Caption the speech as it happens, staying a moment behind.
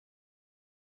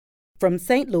from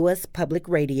St. Louis Public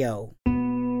Radio.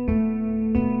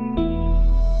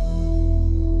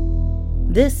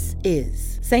 This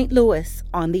is St. Louis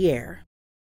on the Air.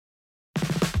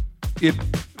 It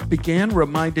began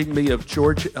reminding me of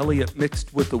George Eliot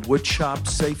mixed with the woodshop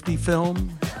safety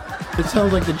film. It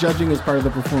sounds like the judging is part of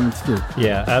the performance, too.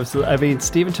 Yeah, absolutely. I mean,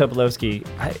 Stephen Tobolowsky,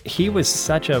 he was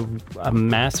such a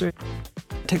master.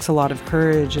 It takes a lot of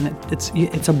courage, and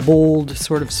it's a bold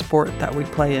sort of sport that we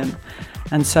play in.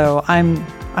 And so I'm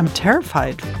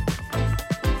terrified.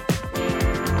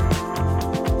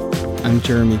 I'm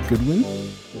Jeremy Goodwin.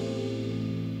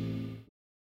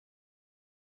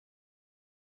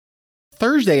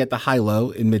 Thursday at the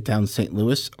High-Low in Midtown St.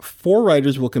 Louis, 4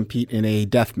 writers will compete in a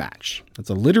death match. It's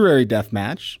a literary death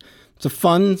match. It's a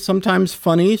fun, sometimes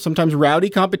funny, sometimes rowdy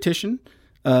competition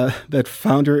that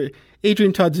founder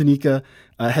Adrian Todd Zuniga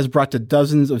has brought to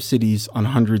dozens of cities on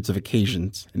hundreds of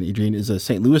occasions. And Adrian is a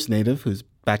St. Louis native who's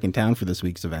back in town for this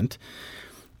week's event.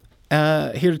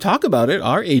 Here to talk about it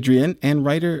are Adrian and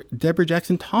writer Deborah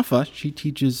Jackson Toffa. She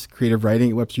teaches creative writing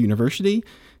at Webster University,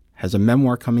 has a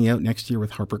memoir coming out next year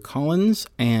with HarperCollins,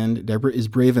 and Deborah is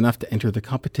brave enough to enter the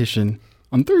competition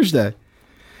on Thursday.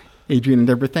 Adrian and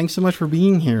Deborah, thanks so much for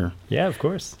being here. Yeah, of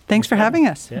course. Thanks for having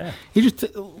us. Yeah.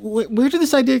 Where did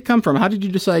this idea come from? How did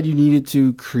you decide you needed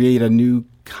to create a new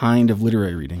kind of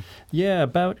literary reading? Yeah,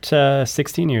 about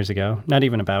 16 years ago. Not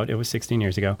even about, it was 16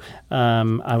 years ago.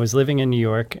 I was living in New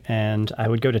York, and I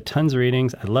would go to tons of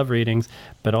readings. I love readings,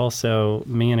 but also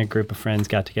me and a group of friends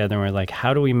got together and we're like,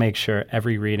 how do we make sure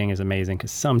every reading is amazing?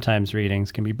 Because sometimes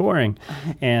readings can be boring.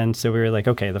 And so we were like,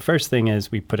 okay, the first thing is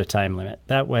we put a time limit.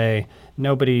 That way,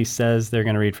 nobody says they're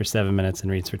going to read for 7 minutes and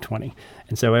reads for 20.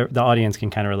 And so the audience can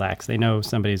kind of relax. They know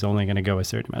somebody's only going to go a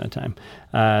certain amount of time.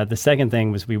 The second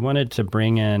thing was we wanted to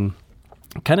bring in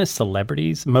kind of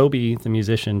celebrities. Moby, the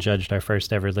musician, judged our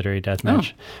first ever literary death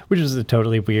match, which was a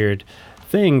totally weird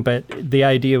thing. But the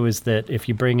idea was that if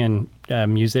you bring in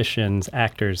musicians,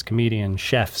 actors, comedians,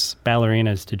 chefs,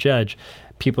 ballerinas to judge,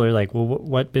 people are like, well,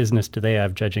 what business do they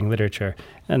have judging literature?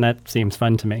 And that seems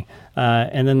fun to me.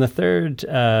 And then the third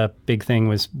big thing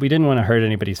was we didn't want to hurt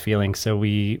anybody's feelings, so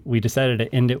we decided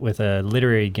to end it with a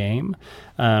literary game.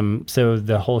 So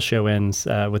the whole show ends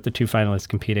with the 2 finalists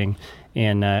competing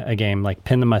in a game like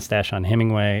Pin the Mustache on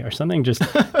Hemingway or something, just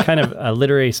kind of a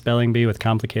literary spelling bee with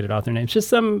complicated author names. Just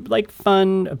some like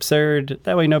fun, absurd.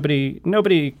 That way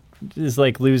nobody is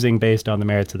like losing based on the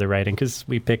merits of the writing because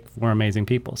we picked 4 amazing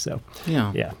people. So,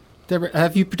 yeah. Deborah,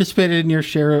 have you participated in your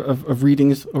share of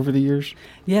readings over the years?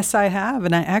 Yes, I have.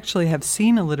 And I actually have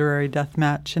seen a literary death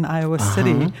match in Iowa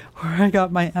City where I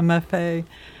got my MFA.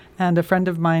 And a friend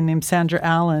of mine named Sandra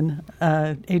Allen,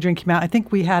 Adrian came out. I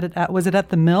think we had it was it at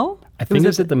the Mill? I think it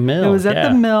was at the Mill. It was at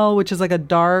the Mill, which is like a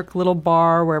dark little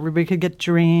bar where everybody could get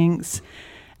drinks.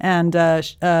 And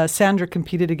Sandra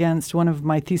competed against one of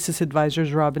my thesis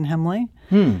advisors, Robin Hemley,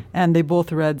 and they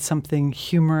both read something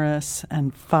humorous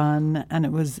and fun, and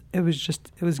it was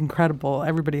incredible.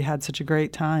 Everybody had such a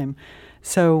great time.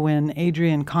 So when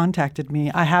Adrian contacted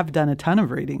me, I have done a ton of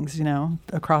readings,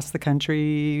 across the country.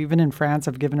 Even in France,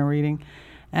 I've given a reading,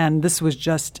 and this was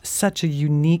just such a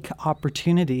unique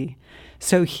opportunity.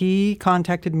 So he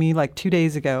contacted me like 2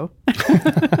 days ago.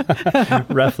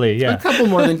 Roughly, yeah. A couple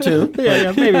more than 2.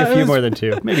 yeah, maybe a few more than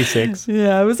 2, maybe 6.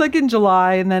 Yeah, it was like in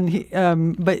July, and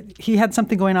then but he had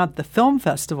something going on at the film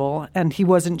festival, and he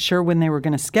wasn't sure when they were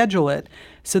going to schedule it.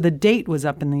 So the date was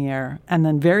up in the air, and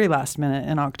then very last minute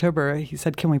in October, he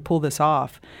said, "Can we pull this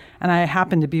off?" And I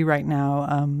happen to be right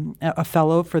now a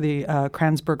fellow for the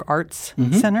Kranzberg Arts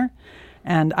Center.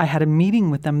 And I had a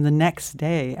meeting with them the next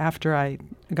day after I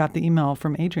got the email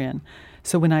from Adrian.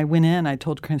 So when I went in, I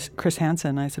told Chris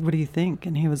Hansen, I said, "What do you think?"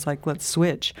 And he was like, "Let's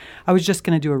switch." I was just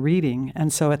going to do a reading.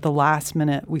 And so at the last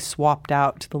minute, we swapped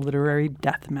out to the literary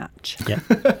death match. Yeah.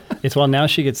 It's now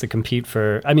she gets to compete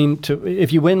for,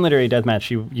 if you win literary death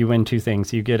match, you win 2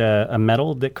 things. You get a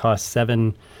medal that costs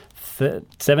 $7.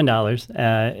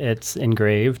 It's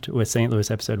engraved with St. Louis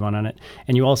Episode 1 on it.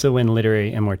 And you also win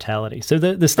literary immortality. So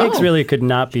the stakes really could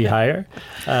not be higher,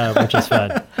 which is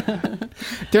fun.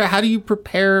 Dara, how do you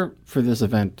prepare for this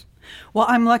event? Well,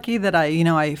 I'm lucky that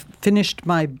I finished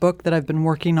my book that I've been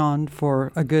working on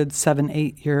for a good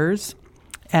 7-8 years.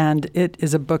 And it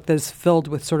is a book that is filled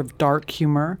with sort of dark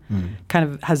humor, kind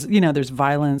of has, there's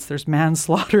violence, there's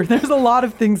manslaughter. There's a lot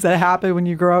of things that happen when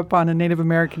you grow up on a Native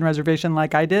American reservation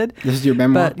like I did. This is your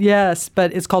memoir?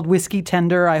 But it's called Whiskey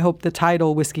Tender. I hope the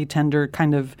title Whiskey Tender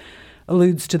kind of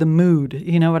alludes to the mood.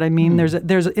 You know what I mean?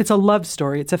 It's a love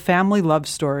story. It's a family love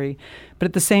story. But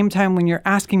at the same time, when you're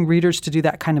asking readers to do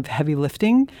that kind of heavy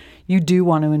lifting, you do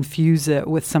want to infuse it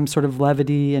with some sort of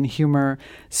levity and humor.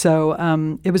 So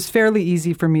it was fairly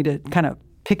easy for me to kind of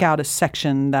pick out a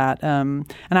section that, and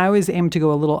I always aim to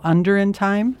go a little under in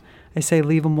time. I say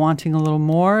leave them wanting a little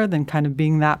more than kind of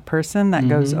being that person that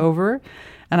goes over.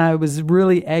 And I was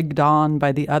really egged on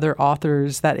by the other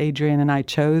authors that Adrian and I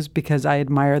chose because I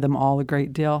admire them all a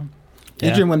great deal.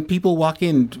 Adrian, when people walk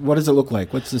in, what does it look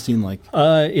like? What's the scene like?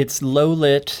 It's low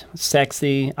lit,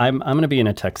 sexy. I'm going to be in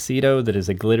a tuxedo that is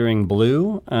a glittering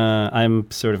blue.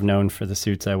 I'm sort of known for the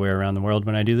suits I wear around the world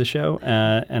when I do the show,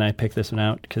 and I picked this one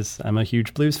out because I'm a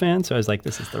huge blues fan. So I was like,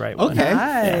 this is the right one. Okay,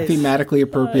 Nice. Thematically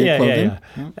appropriate clothing.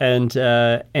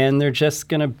 Yeah. And they're just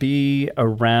going to be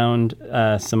around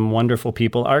some wonderful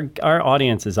people. Our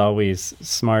audience is always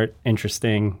smart,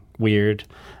 interesting, weird.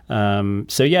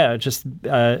 So yeah, just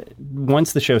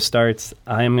once the show starts,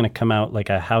 I am going to come out like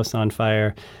a house on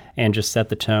fire and just set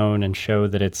the tone and show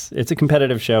that it's a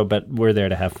competitive show, but we're there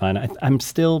to have fun. I'm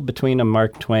still between a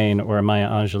Mark Twain or a Maya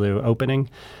Angelou opening.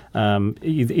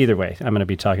 Either way, I'm going to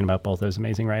be talking about both those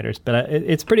amazing writers. But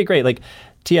it's pretty great. Like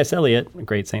T.S. Eliot, a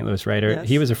great St. Louis writer, Yes.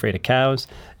 he was afraid of cows.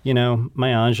 You know,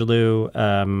 Maya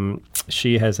Angelou,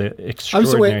 she has an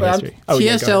extraordinary history.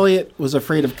 T.S. Eliot was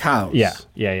afraid of cows.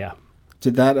 Yeah.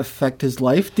 Did that affect his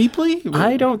life deeply?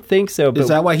 I don't think so. But Is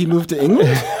that why he moved to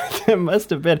England? It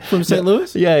must have been. From St.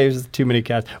 Louis? Yeah, it was too many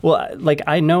cats. Well, like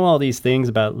I know all these things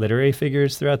about literary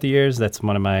figures throughout the years. That's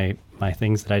one of my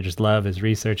things that I just love is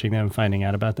researching them, finding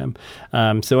out about them.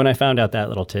 So when I found out that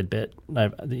little tidbit,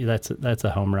 that's a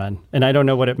home run. And I don't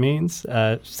know what it means.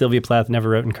 Sylvia Plath never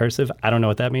wrote in cursive. I don't know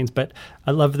what that means, but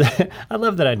I love that. I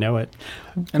love that I know it.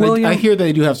 And I hear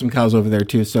they do have some cows over there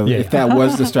too. So if that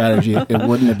was the strategy, it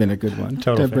wouldn't have been a good one.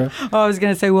 Total Deborah? Oh, I was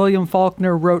going to say William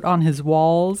Faulkner wrote on his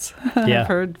walls. Yeah. I've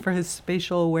heard for his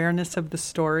spatial awareness of the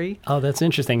story. Oh, that's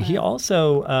interesting. He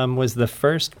also was the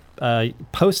first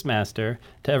postmaster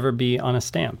to ever be on a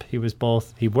stamp. He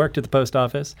worked at the post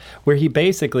office, where he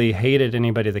basically hated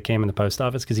anybody that came in the post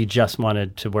office because he just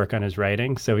wanted to work on his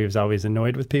writing. So he was always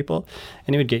annoyed with people,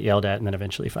 and he would get yelled at and then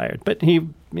eventually fired. But he,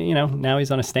 now he's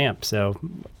on a stamp. So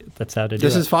that's how to do it.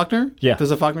 This is Faulkner? Yeah.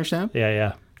 Does a Faulkner stamp?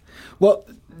 Yeah. Well,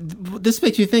 this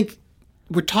makes you think.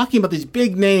 We're talking about these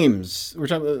big names. We're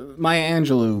talking about Maya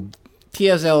Angelou,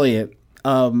 T.S. Eliot.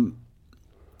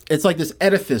 It's like this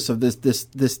edifice of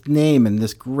this name and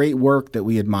this great work that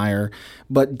we admire.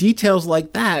 But details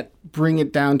like that bring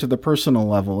it down to the personal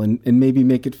level and maybe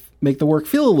make the work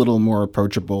feel a little more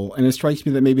approachable. And it strikes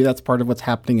me that maybe that's part of what's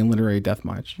happening in Literary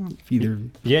Deathmatch.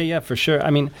 Yeah, for sure. I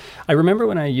mean, I remember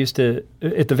when I used to,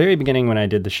 at the very beginning when I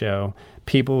did the show,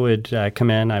 people would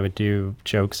come in, I would do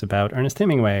jokes about Ernest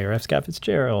Hemingway or F. Scott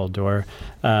Fitzgerald or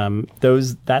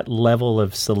that level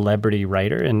of celebrity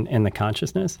writer in the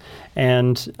consciousness.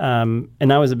 And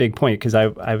that was a big point because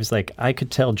I was like, I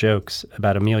could tell jokes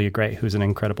about Amelia Gray, who's an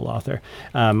incredible author,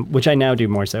 which I now do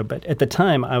more so. But at the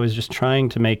time, I was just trying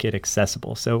to make it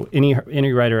accessible. So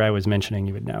any writer I was mentioning,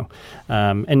 you would know.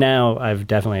 And now I've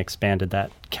definitely expanded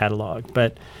that catalog.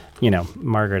 But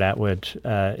Margaret Atwood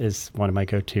is one of my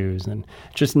go-tos, and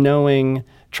just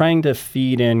trying to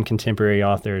feed in contemporary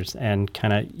authors and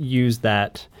kind of use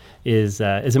that is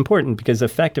important because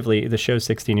effectively the show's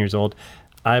 16 years old.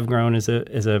 I've grown as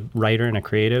a writer and a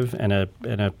creative and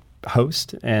a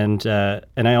host, and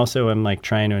I also am like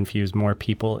trying to infuse more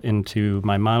people into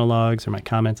my monologues or my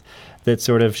comments that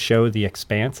sort of show the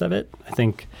expanse of it. I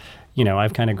think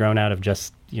I've kind of grown out of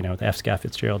just the F. Scott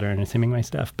Fitzgerald or Ernest Hemingway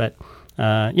stuff, but.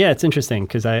 It's interesting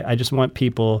because I just want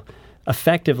people in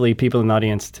the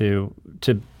audience to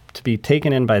be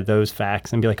taken in by those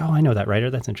facts and be like, oh, I know that writer.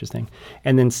 That's interesting.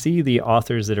 And then see the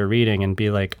authors that are reading and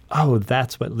be like, oh,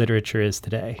 that's what literature is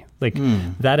today. Like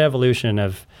that evolution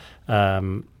of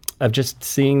just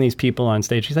seeing these people on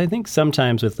stage. Because I think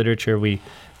sometimes with literature, we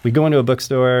go into a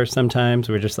bookstore. Sometimes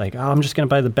we're just like, oh, I'm just going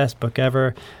to buy the best book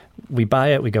ever. We buy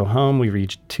it, we go home, we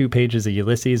read 2 pages of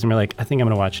Ulysses, and we're like, I think I'm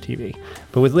going to watch TV.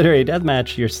 But with Literary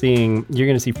Deathmatch, you're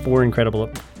going to see 4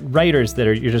 incredible writers that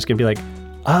you're just going to be like,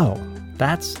 oh,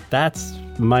 that's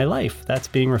my life. That's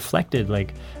being reflected.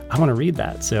 Like, I want to read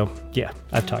that. So yeah,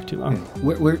 I've talked too long.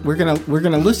 We're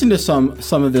gonna listen to some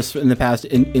of this in the past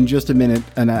in just a minute,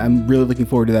 and I'm really looking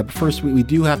forward to that. But first, we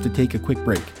do have to take a quick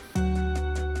break.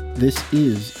 This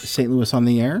is St. Louis on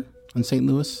the Air on St.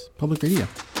 Louis Public Radio.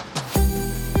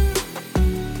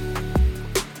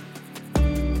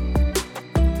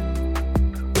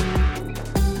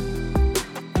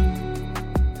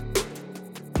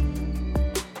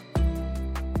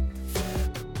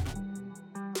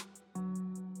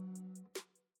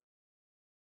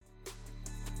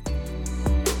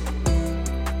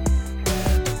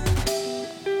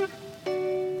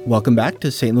 Welcome back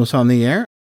to St. Louis on the Air.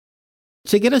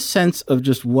 To get a sense of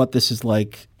just what this is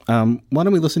like, why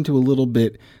don't we listen to a little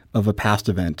bit of a past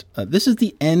event? This is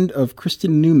the end of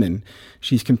Kristen Newman.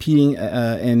 She's competing,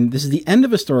 and this is the end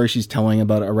of a story she's telling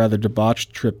about a rather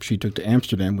debauched trip she took to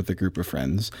Amsterdam with a group of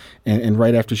friends. And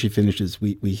right after she finishes,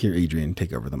 we hear Adrienne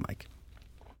take over the mic.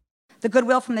 The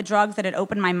goodwill from the drugs that had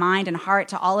opened my mind and heart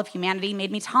to all of humanity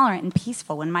made me tolerant and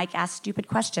peaceful when Mike asked stupid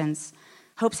questions.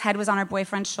 Hope's head was on her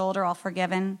boyfriend's shoulder, all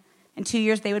forgiven. In 2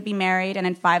 years, they would be married, and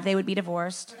in 5, they would be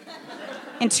divorced.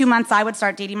 In 2 months, I would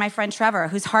start dating my friend Trevor,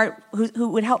 who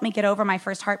would help me get over my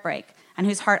first heartbreak, and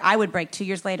whose heart I would break 2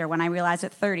 years later when I realized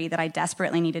at 30 that I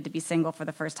desperately needed to be single for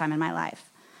the first time in my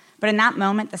life. But in that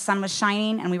moment, the sun was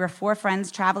shining, and we were 4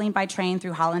 friends traveling by train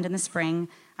through Holland in the spring.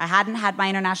 I hadn't had my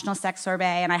international sex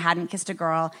sorbet, and I hadn't kissed a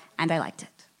girl, and I liked it.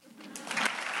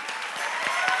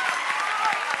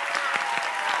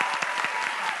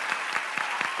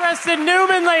 Kristen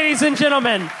Newman, ladies and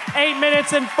gentlemen. 8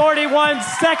 minutes and 41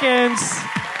 seconds.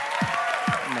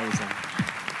 Amazing.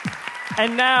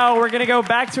 And now we're going to go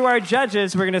back to our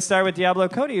judges. We're going to start with Diablo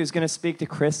Cody, who's going to speak to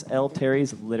Chris L.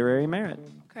 Terry's literary merit.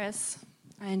 Chris,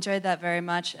 I enjoyed that very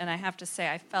much, and I have to say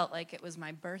I felt like it was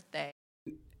my birthday.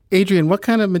 Adrienne, what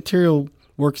kind of material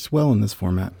works well in this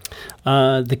format?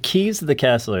 The keys to the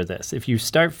castle are this. If you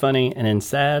start funny and end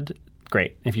sad,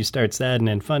 great. If you start sad and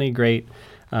end funny, great.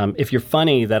 If you're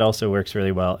funny, that also works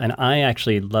really well. And I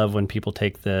actually love when people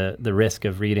take the risk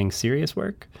of reading serious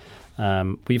work.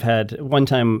 We've had one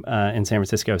time in San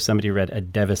Francisco, somebody read a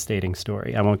devastating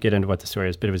story. I won't get into what the story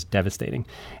is, but it was devastating.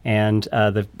 And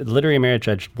the literary merit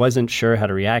judge wasn't sure how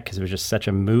to react because it was just such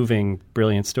a moving,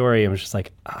 brilliant story. It was just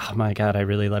like, oh my God, I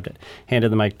really loved it.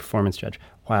 Handed the mic to performance judge.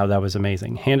 Wow, that was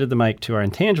amazing. Handed the mic to our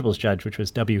intangibles judge, which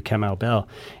was W. Kamau Bell.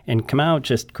 And Kamau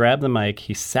just grabbed the mic.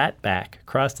 He sat back,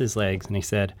 crossed his legs, and he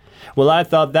said, well, I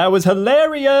thought that was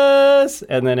hilarious.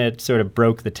 And then it sort of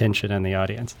broke the tension in the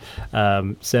audience.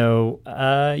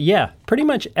 Yeah, pretty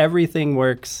much everything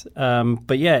works.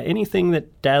 But yeah, anything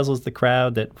that dazzles the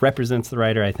crowd, that represents the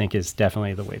writer, I think is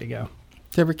definitely the way to go.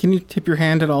 Deborah, can you tip your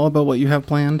hand at all about what you have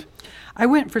planned? I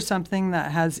went for something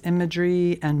that has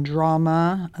imagery and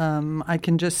drama. I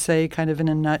can just say kind of in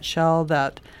a nutshell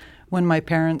that when my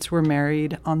parents were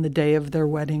married, on the day of their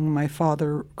wedding, my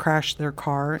father crashed their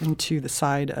car into the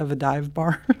side of a dive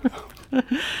bar.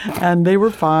 And they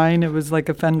were fine. It was like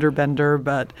a fender bender,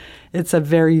 but it's a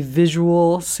very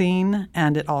visual scene,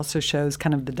 and it also shows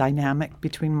kind of the dynamic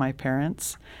between my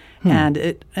parents.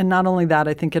 And not only that,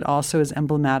 I think it also is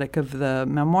emblematic of the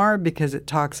memoir because it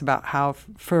talks about how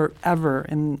forever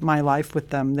in my life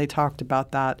with them, they talked about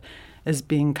that as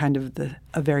being kind of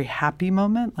a very happy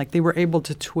moment. Like they were able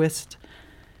to twist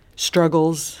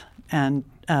struggles and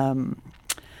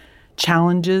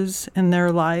challenges in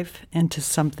their life into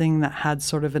something that had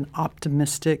sort of an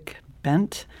optimistic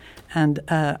bent. And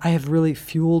I have really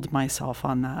fueled myself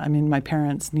on that. I mean, my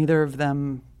parents, neither of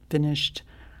them finished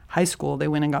high school. They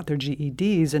went and got their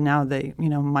GEDs, and now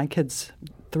my kids,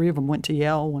 3 of them went to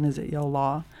Yale. One is at Yale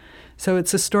Law. So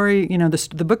it's a story,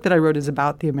 the book that I wrote is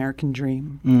about the American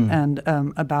dream and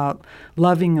about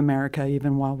loving America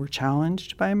even while we're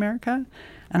challenged by America.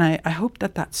 And I hope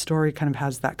that story kind of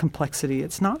has that complexity.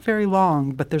 It's not very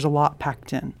long, but there's a lot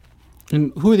packed in.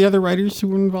 And who are the other writers who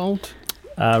were involved?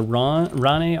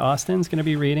 Ronnie Austin's going to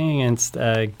be reading against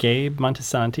Gabe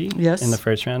Montesanti in the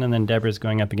first round, and then Deborah's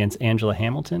going up against Angela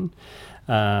Hamilton.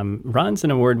 Ron's an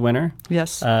award winner.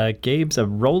 Yes. Gabe's a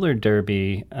roller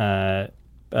derby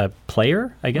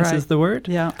player, I guess is the word.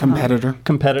 Yeah.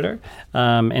 Competitor.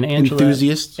 And Angela...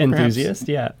 Enthusiast,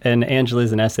 yeah. And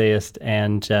Angela's an essayist,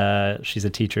 and she's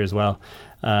a teacher as well.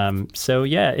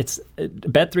 It's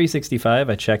Bet365.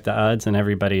 I checked the odds, and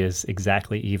everybody is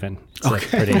exactly even. It's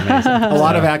pretty amazing. A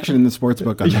lot of action in the sports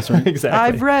book on this, right? Exactly.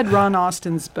 I've read Ron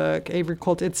Austin's book, Avery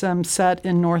Colt. It's set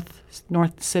in North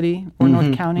City or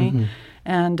North County,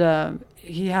 and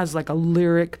he has like a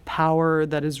lyric power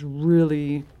that is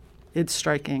really, it's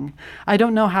striking. I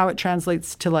don't know how it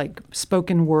translates to like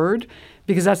spoken word,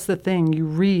 because that's the thing. You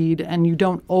read and you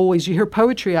hear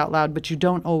poetry out loud, but you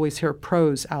don't always hear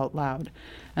prose out loud.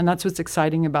 And that's what's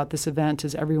exciting about this event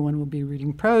is everyone will be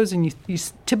reading prose, and you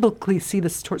typically see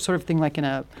this sort of thing like in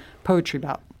a poetry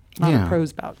bout, not a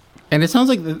prose bout. And it sounds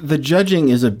like the judging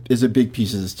is a big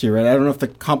piece of this too, right? I don't know if the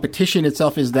competition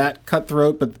itself is that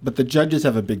cutthroat, but the judges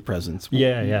have a big presence.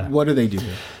 Yeah. What do they do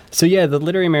here? So the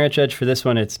literary merit judge for this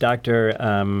one, it's Dr.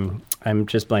 I'm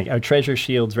just blank. Our Treasure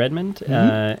Shields Redmond,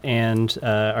 and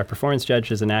our performance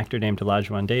judge is an actor named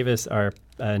Olajuwon Davis. Our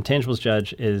intangibles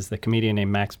judge is the comedian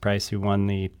named Max Price, who won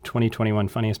the 2021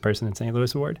 Funniest Person in St.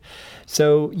 Louis Award.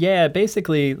 So, yeah,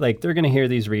 basically, like, they're going to hear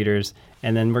these readers,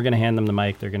 and then we're going to hand them the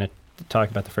mic. They're going to talk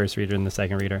about the first reader and the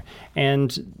second reader.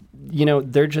 And, you know,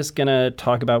 they're just going to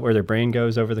talk about where their brain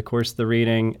goes over the course of the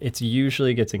reading. It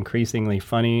usually gets increasingly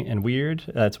funny and weird.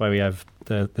 That's why we have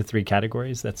the three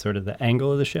categories. That's sort of the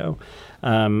angle of the show.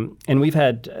 And we've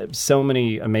had so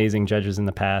many amazing judges in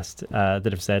the past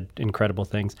that have said incredible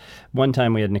things. One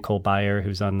time we had Nicole Byer,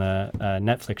 who's on the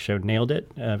Netflix show Nailed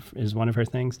It, is one of her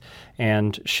things.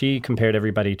 And she compared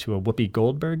everybody to a Whoopi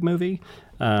Goldberg movie.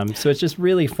 So it's just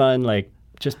really fun, like,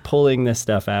 just pulling this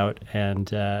stuff out and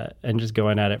just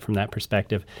going at it from that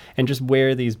perspective, and just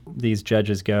where these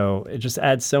judges go, it just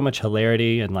adds so much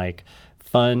hilarity and like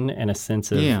fun and a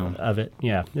sense of it.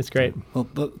 Yeah, it's great. Well,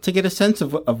 to get a sense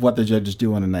of what the judges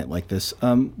do on a night like this,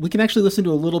 we can actually listen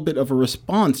to a little bit of a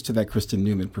response to that Kristen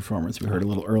Newman performance we heard a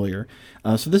little earlier.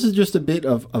 So this is just a bit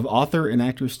of author and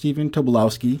actor Stephen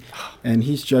Tobolowsky, and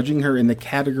he's judging her in the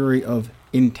category of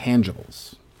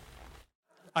intangibles.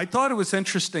 I thought it was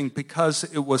interesting because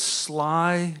it was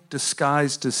sly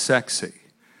disguised as sexy,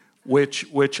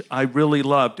 which I really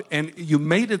loved. And you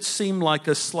made it seem like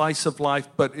a slice of life,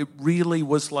 but it really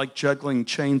was like juggling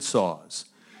chainsaws.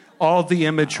 All the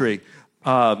imagery.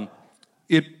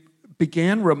 It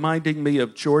began reminding me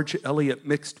of George Eliot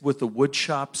mixed with the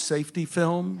woodshop safety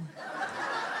film.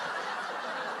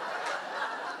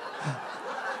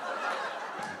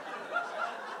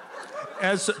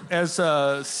 As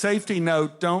a safety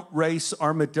note, don't race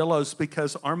armadillos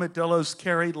because armadillos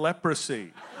carry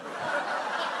leprosy.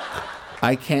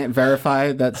 I can't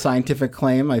verify that scientific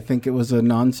claim. I think it was a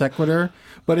non sequitur,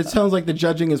 but it sounds like the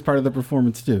judging is part of the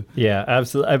performance too. Yeah,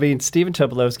 absolutely. I mean, Stephen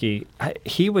Tobolowsky,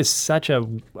 he was such a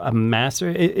master.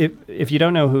 If you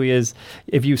don't know who he is,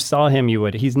 if you saw him, you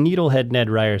would. He's Needlehead Ned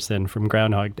Ryerson from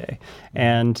Groundhog Day.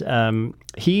 And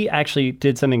he actually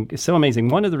did something so amazing.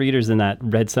 One of the readers in that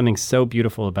read something so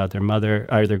beautiful about their mother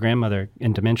or their grandmother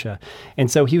in dementia. And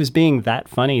so he was being that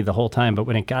funny the whole time. But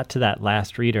when it got to that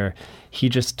last reader, he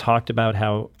just talked about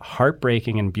how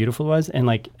heartbreaking and beautiful it was. And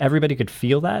like everybody could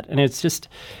feel that. And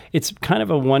it's kind of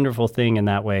a wonderful thing in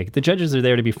that way. The judges are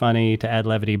there to be funny, to add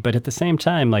levity. But at the same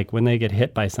time, like when they get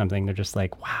hit by something, they're just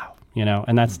like, wow. You know,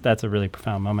 and that's a really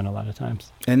profound moment a lot of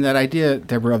times. And that idea,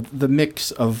 Deborah, of the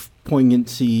mix of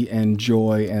poignancy and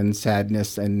joy and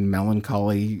sadness and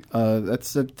melancholy,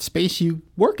 that's a space you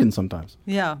work in sometimes.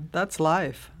 Yeah, that's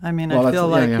life. I mean, I feel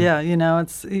like, you know,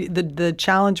 it's the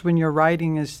challenge when you're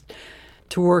writing is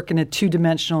to work in a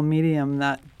two-dimensional medium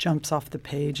that jumps off the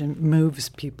page and moves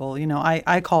people. You know,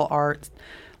 I call art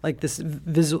like this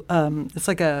visual, it's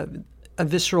like a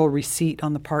visceral receipt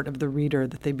on the part of the reader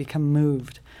that they become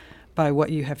moved by what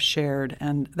you have shared,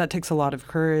 and that takes a lot of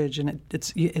courage, and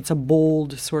it's a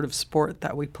bold sort of sport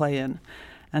that we play in,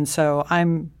 and so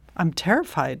I'm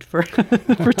terrified for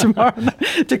for tomorrow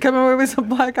to come away with some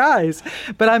black eyes,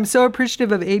 but I'm so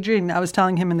appreciative of Adrian. I was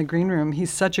telling him in the green room, he's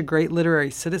such a great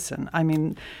literary citizen. I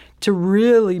mean, to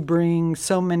really bring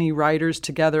so many writers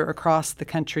together across the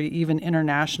country, even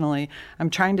internationally.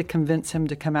 I'm trying to convince him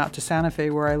to come out to Santa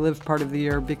Fe, where I live part of the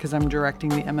year, because I'm directing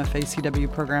the MFA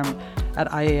CW program at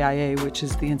IAIA, which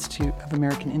is the Institute of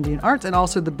American Indian Arts, and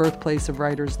also the birthplace of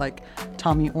writers like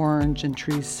Tommy Orange and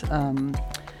Therese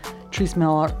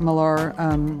Millar.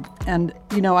 And,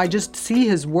 you know, I just see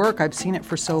his work. I've seen it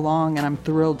for so long, and I'm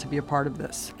thrilled to be a part of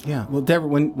this. Yeah. Well, Deborah,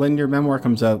 when your memoir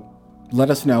comes out, let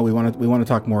us know. We want to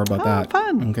talk more about that.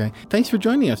 Fun. Okay. Thanks for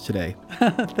joining us today.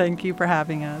 Thank you for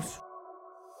having us.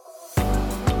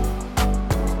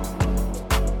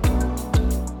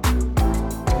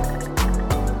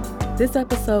 This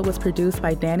episode was produced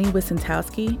by Danny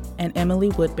Wissentowski and Emily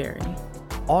Woodbury.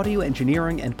 Audio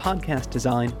engineering and podcast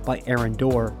design by Aaron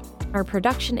Dorr. Our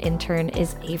production intern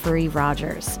is Avery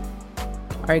Rogers.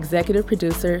 Our executive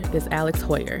producer is Alex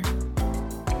Hoyer.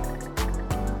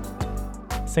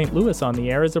 St. Louis on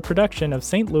the Air is a production of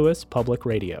St. Louis Public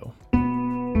Radio.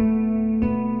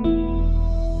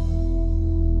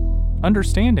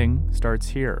 Understanding starts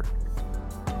here.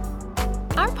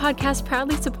 Our podcast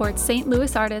proudly supports St.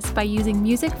 Louis artists by using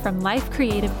music from Life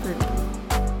Creative Group.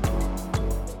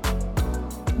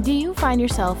 Do you find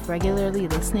yourself regularly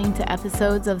listening to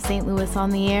episodes of St. Louis on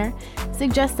the Air?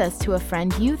 Suggest us to a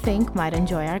friend you think might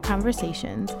enjoy our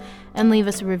conversations, and leave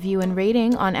us a review and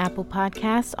rating on Apple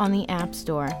Podcasts on the App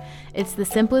Store. It's the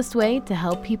simplest way to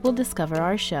help people discover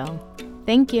our show.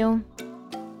 Thank you.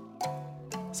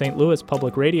 St. Louis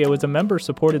Public Radio is a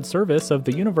member-supported service of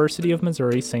the University of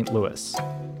Missouri St. Louis.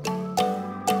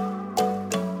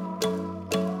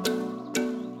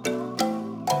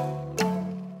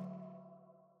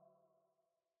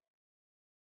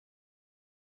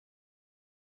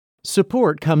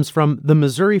 Support comes from the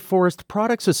Missouri Forest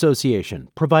Products Association,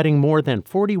 providing more than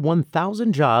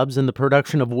 41,000 jobs in the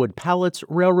production of wood pallets,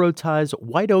 railroad ties,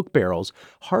 white oak barrels,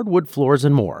 hardwood floors,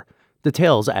 and more.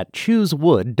 Details at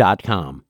choosewood.com.